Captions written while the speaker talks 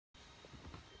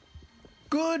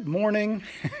Good morning.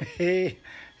 Hey,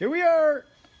 here we are.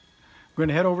 We're going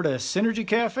to head over to Synergy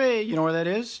Cafe. You know where that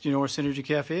is? Do you know where Synergy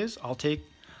Cafe is?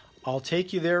 I'll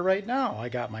take you there right now. I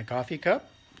got my coffee cup.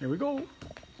 Here we go.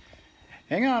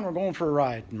 Hang on, we're going for a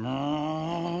ride.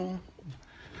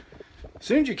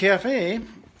 Synergy Cafe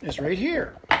is right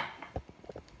here.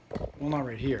 Well, not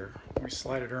right here. Let me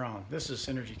slide it around. This is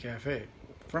Synergy Cafe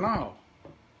for now.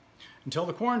 Until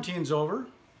the quarantine's over,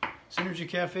 Synergy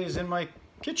Cafe is in my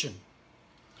kitchen.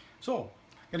 So,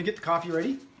 I'm gonna get the coffee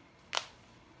ready.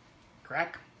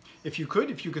 Crack. If you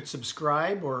could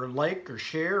subscribe or like or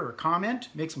share or comment,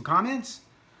 make some comments.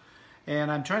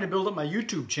 And I'm trying to build up my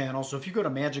YouTube channel. So if you go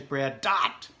to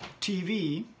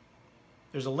MagicBrad.tv,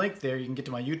 there's a link there. You can get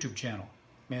to my YouTube channel,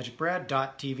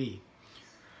 MagicBrad.tv.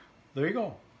 There you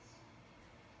go.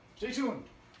 Stay tuned.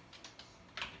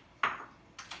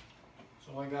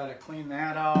 So I gotta clean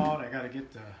that out. I gotta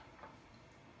get the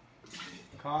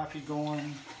coffee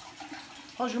going.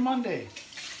 How's your Monday?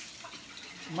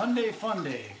 Monday fun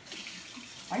day.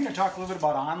 I'm going to talk a little bit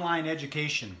about online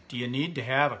education. Do you need to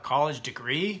have a college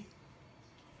degree?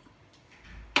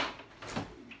 I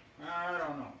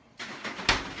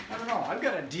don't know. I've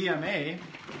got a DMA.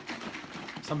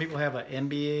 Some people have an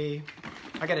MBA.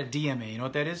 I got a DMA. You know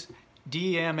what that is?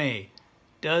 DMA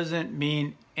doesn't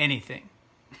mean anything.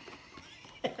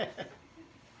 Yeah.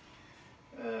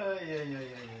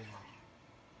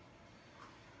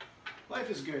 Life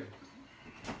is good.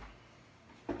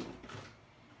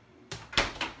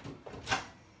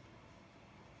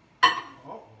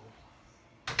 Uh-oh.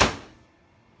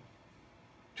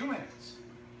 2 minutes.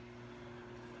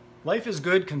 Life is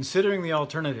good considering the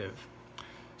alternative.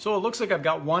 So it looks like I've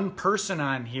got one person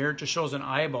on here. It just shows an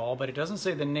eyeball, but it doesn't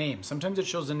say the name. Sometimes it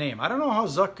shows the name. I don't know how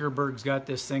Zuckerberg's got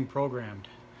this thing programmed.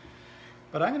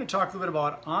 But I'm going to talk a little bit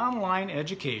about online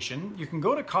education. You can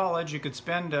go to college. You could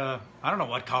spend, I don't know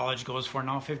what college goes for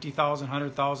now, $50,000,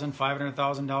 $100,000,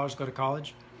 $500,000 go to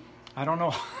college. I don't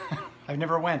know. I've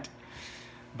never went.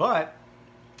 But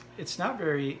it's not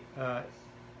very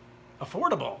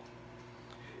affordable.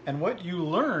 And what you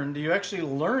learn, do you actually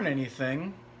learn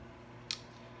anything?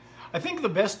 I think the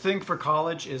best thing for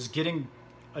college is getting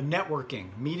a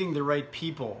networking, meeting the right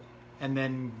people, and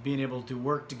then being able to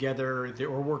work together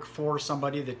or work for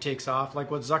somebody that takes off,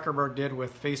 like what Zuckerberg did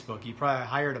with Facebook. He probably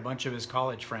hired a bunch of his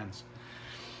college friends.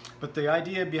 But the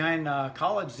idea behind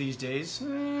college these days,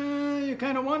 you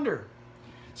kind of wonder.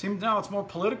 Seems now it's more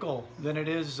political than it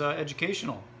is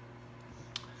educational.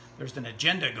 There's an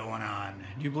agenda going on.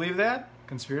 Do you believe that?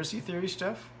 Conspiracy theory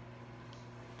stuff?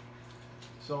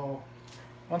 So,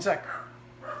 one sec.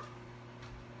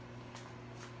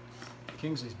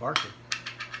 Kingsley's barking.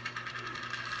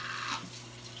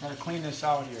 Gotta clean this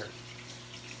out here.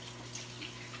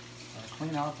 Gotta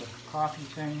clean out the coffee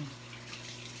thing.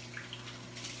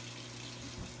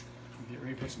 Get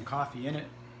ready to put some coffee in it.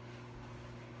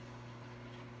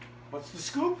 What's the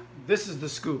scoop? This is the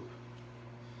scoop.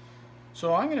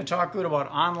 So I'm going to talk a little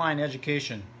about online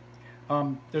education.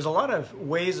 There's a lot of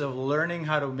ways of learning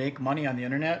how to make money on the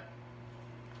internet.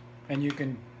 And you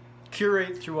can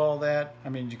curate through all that. I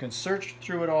mean, you can search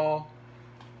through it all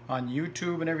on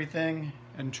YouTube and everything,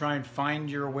 and try and find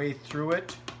your way through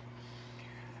it.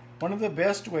 One of the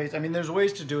best ways, I mean, there's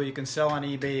ways to do it. You can sell on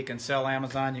eBay, you can sell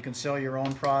Amazon, you can sell your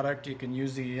own product, you can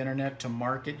use the internet to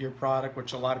market your product,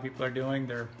 which a lot of people are doing.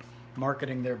 They're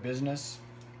marketing their business.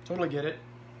 Totally get it.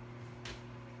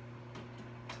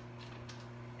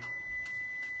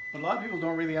 But a lot of people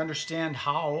don't really understand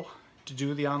how to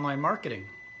do the online marketing.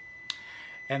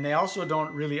 And they also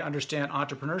don't really understand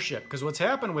entrepreneurship, because what's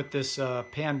happened with this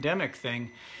pandemic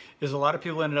thing is a lot of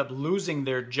people ended up losing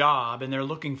their job and they're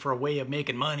looking for a way of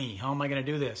making money. How am I going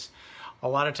to do this? A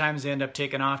lot of times they end up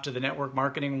taking off to the network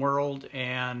marketing world,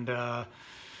 and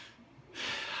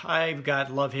I've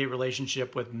got love-hate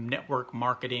relationship with network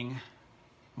marketing,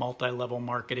 multi-level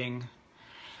marketing,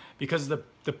 because the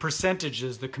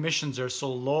percentages, the commissions are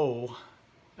so low.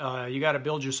 You got to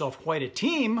build yourself quite a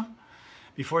team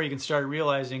before you can start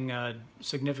realizing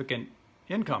significant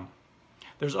income.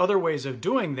 There's other ways of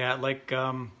doing that, like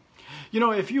you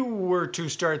know, if you were to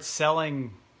start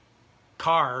selling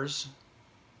cars,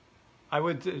 I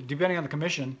would, depending on the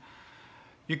commission,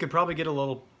 you could probably get a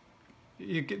little,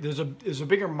 there's a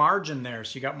bigger margin there,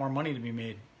 so you got more money to be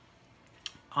made.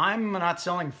 I'm not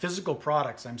selling physical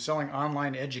products. I'm selling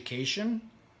online education.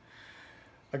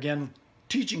 Again,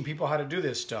 teaching people how to do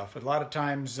this stuff. A lot of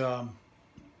times,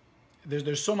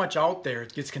 there's so much out there,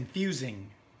 it gets confusing.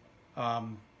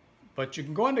 But you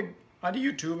can go onto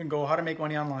YouTube and go how to make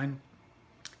money online.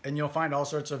 And you'll find all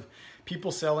sorts of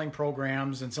people selling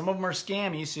programs, and some of them are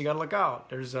scammy, so you got to look out.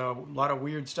 There's a lot of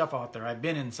weird stuff out there. I've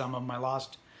been in some of them. I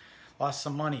lost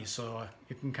some money, so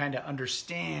you can kind of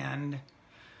understand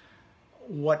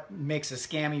what makes a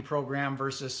scammy program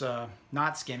versus a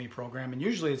not scammy program. And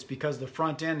usually it's because the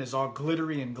front end is all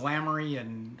glittery and glamoury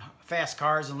and fast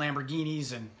cars and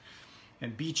Lamborghinis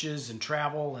and beaches and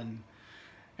travel,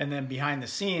 and then behind the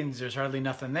scenes there's hardly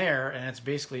nothing there, and it's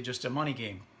basically just a money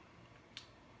game.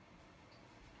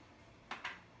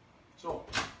 So,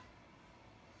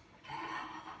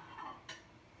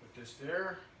 put this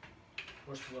there,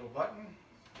 push the little button.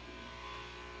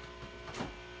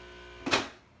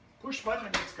 Push button,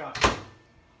 it makes coffee.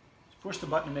 Push the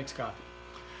button, it makes coffee.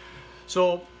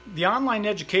 So the online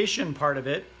education part of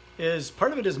it is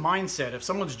mindset. If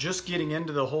someone's just getting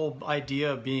into the whole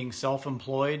idea of being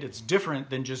self-employed, it's different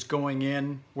than just going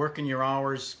in, working your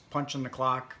hours, punching the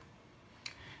clock,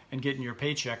 and getting your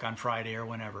paycheck on Friday or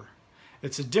whenever.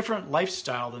 It's a different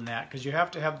lifestyle than that, because you have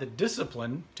to have the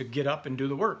discipline to get up and do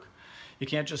the work. You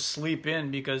can't just sleep in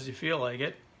because you feel like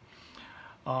it.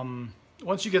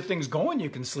 Once you get things going, you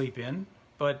can sleep in,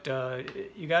 but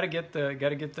you got to get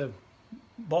the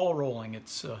ball rolling.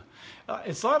 It's a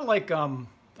lot like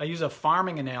I use a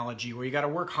farming analogy where you got to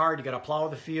work hard. You got to plow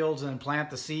the fields and then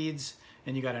plant the seeds,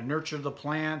 and you got to nurture the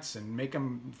plants and make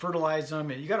them, fertilize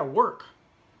them. You got to work,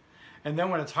 and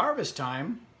then when it's harvest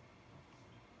time,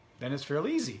 then it's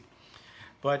fairly easy.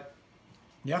 But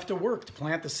you have to work to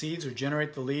plant the seeds or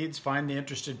generate the leads, find the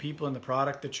interested people in the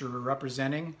product that you're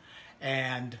representing,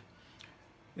 and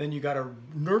then you got to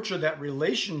nurture that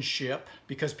relationship,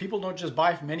 because people don't just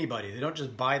buy from anybody. They don't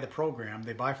just buy the program,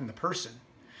 they buy from the person.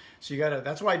 So you got to,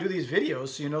 that's why I do these videos,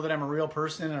 so you know that I'm a real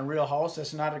person in a real house.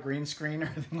 That's not a green screen or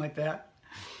anything like that.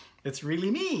 It's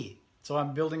really me. So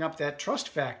I'm building up that trust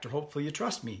factor. Hopefully you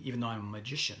trust me, even though I'm a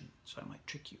magician, so I might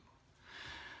trick you.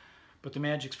 But the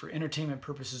magic's for entertainment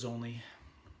purposes only.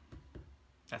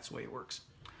 That's the way it works.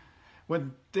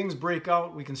 When things break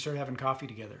out, we can start having coffee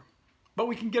together. But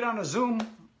we can get on a Zoom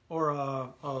or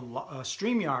a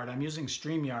StreamYard. I'm using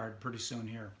StreamYard pretty soon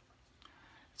here.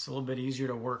 It's a little bit easier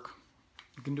to work.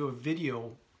 You can do a video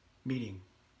meeting,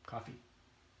 coffee.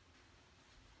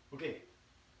 Okay.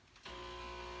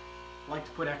 I like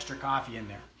to put extra coffee in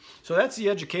there. So that's the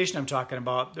education I'm talking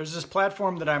about. There's this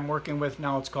platform that I'm working with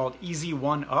now. It's called Easy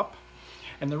One Up.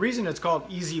 And the reason it's called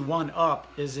Easy One Up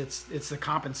is it's the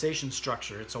compensation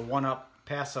structure. It's a one-up,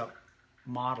 pass-up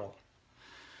model.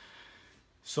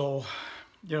 So,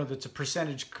 you know, that's a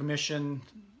percentage commission.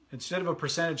 Instead of a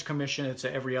percentage commission, it's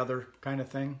a every other kind of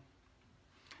thing.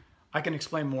 I can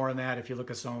explain more on that if you look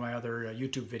at some of my other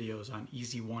YouTube videos on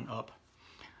Easy One Up.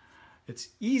 It's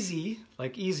easy,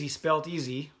 like easy spelled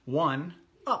easy, one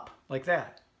up, like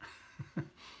that.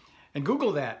 And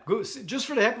Google that. Just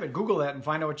for the heck of it, Google that and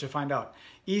find out what you find out.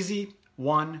 Easy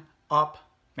One Up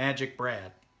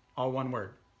MagicBrad. All one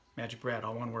word. MagicBrad,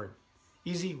 all one word.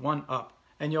 Easy One Up.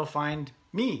 And you'll find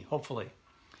me, hopefully.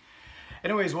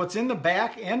 Anyways, what's in the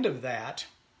back end of that,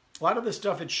 a lot of the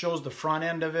stuff, it shows the front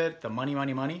end of it, the money,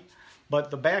 money, money. But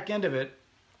the back end of it,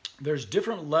 there's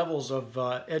different levels of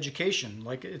education.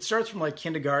 Like it starts from like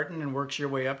kindergarten and works your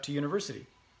way up to university.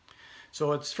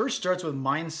 So it first starts with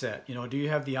mindset. You know, do you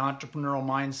have the entrepreneurial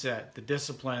mindset, the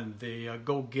discipline, the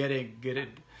go-getting,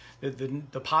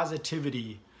 the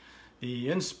positivity, the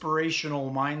inspirational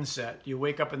mindset? You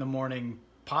wake up in the morning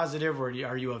positive, or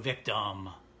are you a victim?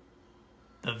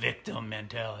 The victim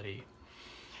mentality.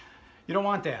 You don't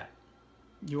want that.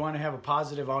 You want to have a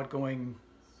positive, outgoing,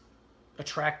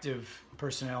 attractive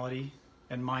personality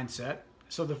and mindset.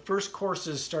 So the first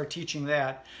courses start teaching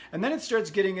that, and then it starts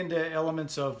getting into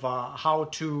elements of how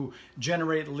to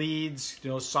generate leads, you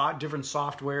know, different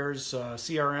softwares,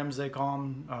 CRMs they call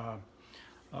them.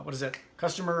 What is that?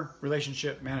 Customer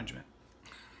Relationship Management.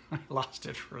 I lost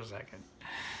it for a second.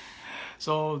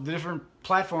 So the different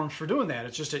platforms for doing that.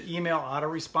 It's just an email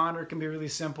autoresponder. It can be really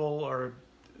simple, or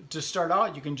to start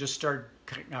out, you can just start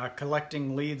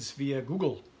collecting leads via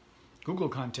Google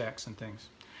contacts and things.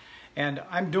 And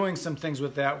I'm doing some things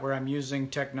with that where I'm using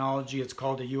technology. It's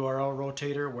called a URL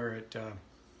rotator, where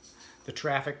the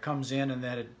traffic comes in and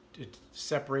then it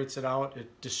separates it out.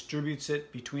 It distributes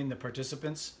it between the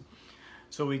participants.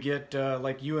 So we get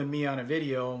like you and me on a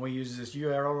video, and we use this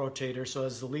URL rotator. So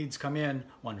as the leads come in,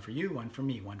 one for you, one for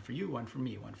me, one for you, one for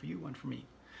me, one for you, one for me.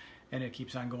 And it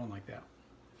keeps on going like that.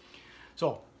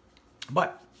 So,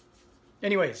 but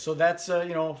anyway, so that's,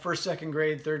 you know, first, second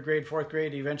grade, third grade, fourth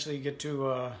grade. Eventually you get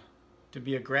to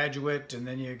be a graduate, and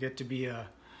then you get to be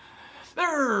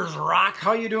There's Rock.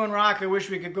 How you doing, Rock? I wish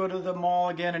we could go to the mall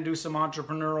again and do some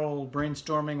entrepreneurial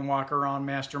brainstorming and walk around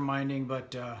masterminding,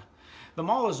 but the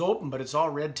mall is open, but it's all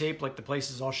red tape, like the place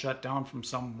is all shut down from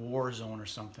some war zone or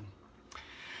something.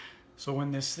 So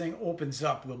when this thing opens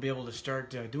up, we'll be able to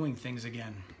start doing things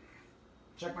again.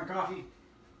 Check my coffee.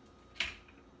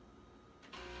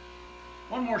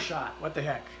 One more shot. What the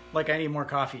heck? Like I need more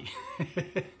coffee.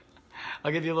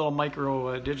 I'll give you a little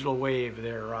micro digital wave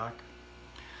there, Rock.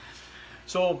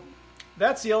 So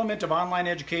that's the element of online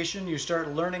education. You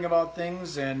start learning about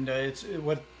things, and it's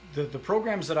what the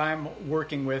programs that I'm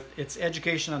working with, it's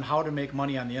education on how to make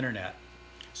money on the internet.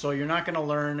 So you're not going to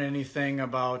learn anything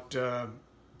about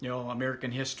you know,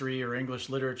 American history or English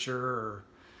literature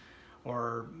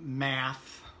or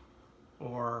math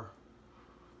or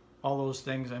all those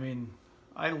things. I mean,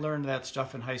 I learned that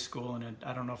stuff in high school, and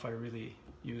I don't know if I really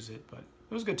use it, but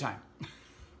it was a good time.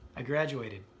 I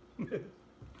graduated.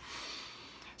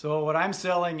 So what I'm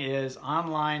selling is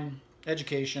online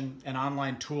education and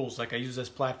online tools. Like I use this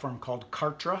platform called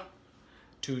Kartra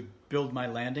to build my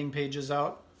landing pages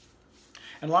out.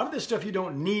 And a lot of this stuff you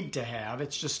don't need to have.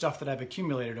 It's just stuff that I've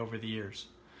accumulated over the years.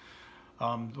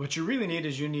 What you really need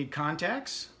is you need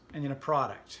contacts and then a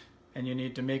product. And you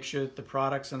need to make sure that the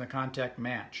products and the contact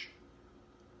match.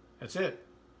 That's it.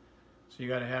 So you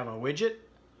got to have a widget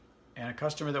and a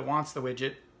customer that wants the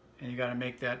widget, and you got to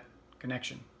make that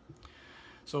connection.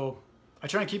 So I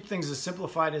try and keep things as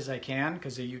simplified as I can,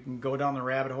 because you can go down the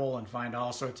rabbit hole and find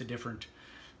all sorts of different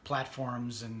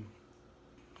platforms, and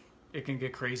it can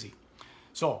get crazy.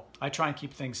 So I try and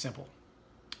keep things simple.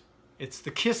 It's the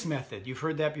KISS method. You've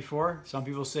heard that before. Some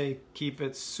people say keep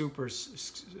it super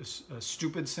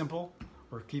stupid simple,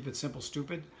 or keep it simple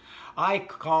stupid. I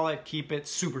call it keep it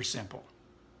super simple.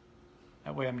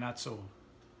 That way I'm not so,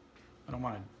 I don't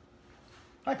want to.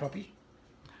 Hi, puppy.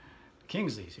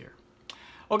 Kingsley's here.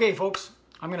 Okay, folks,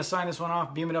 I'm going to sign this one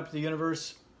off, beam it up to the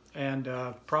universe, and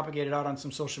propagate it out on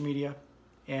some social media.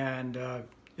 And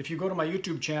if you go to my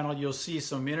YouTube channel, you'll see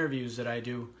some interviews that I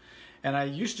do. And I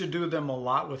used to do them a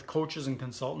lot with coaches and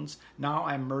consultants. Now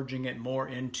I'm merging it more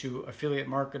into affiliate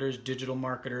marketers, digital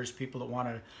marketers, people that want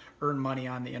to earn money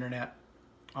on the internet,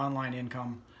 online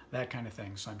income, that kind of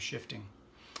thing. So I'm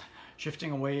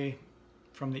shifting away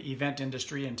from the event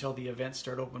industry until the events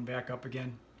start opening back up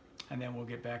again. And then we'll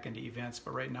get back into events.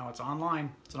 But right now it's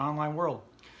online. It's an online world.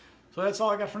 So that's all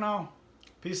I got for now.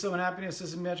 Peace, love, and happiness.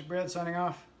 This is MagicBrad signing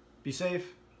off. Be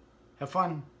safe. Have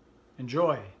fun.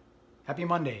 Enjoy. Happy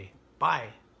Monday. Bye.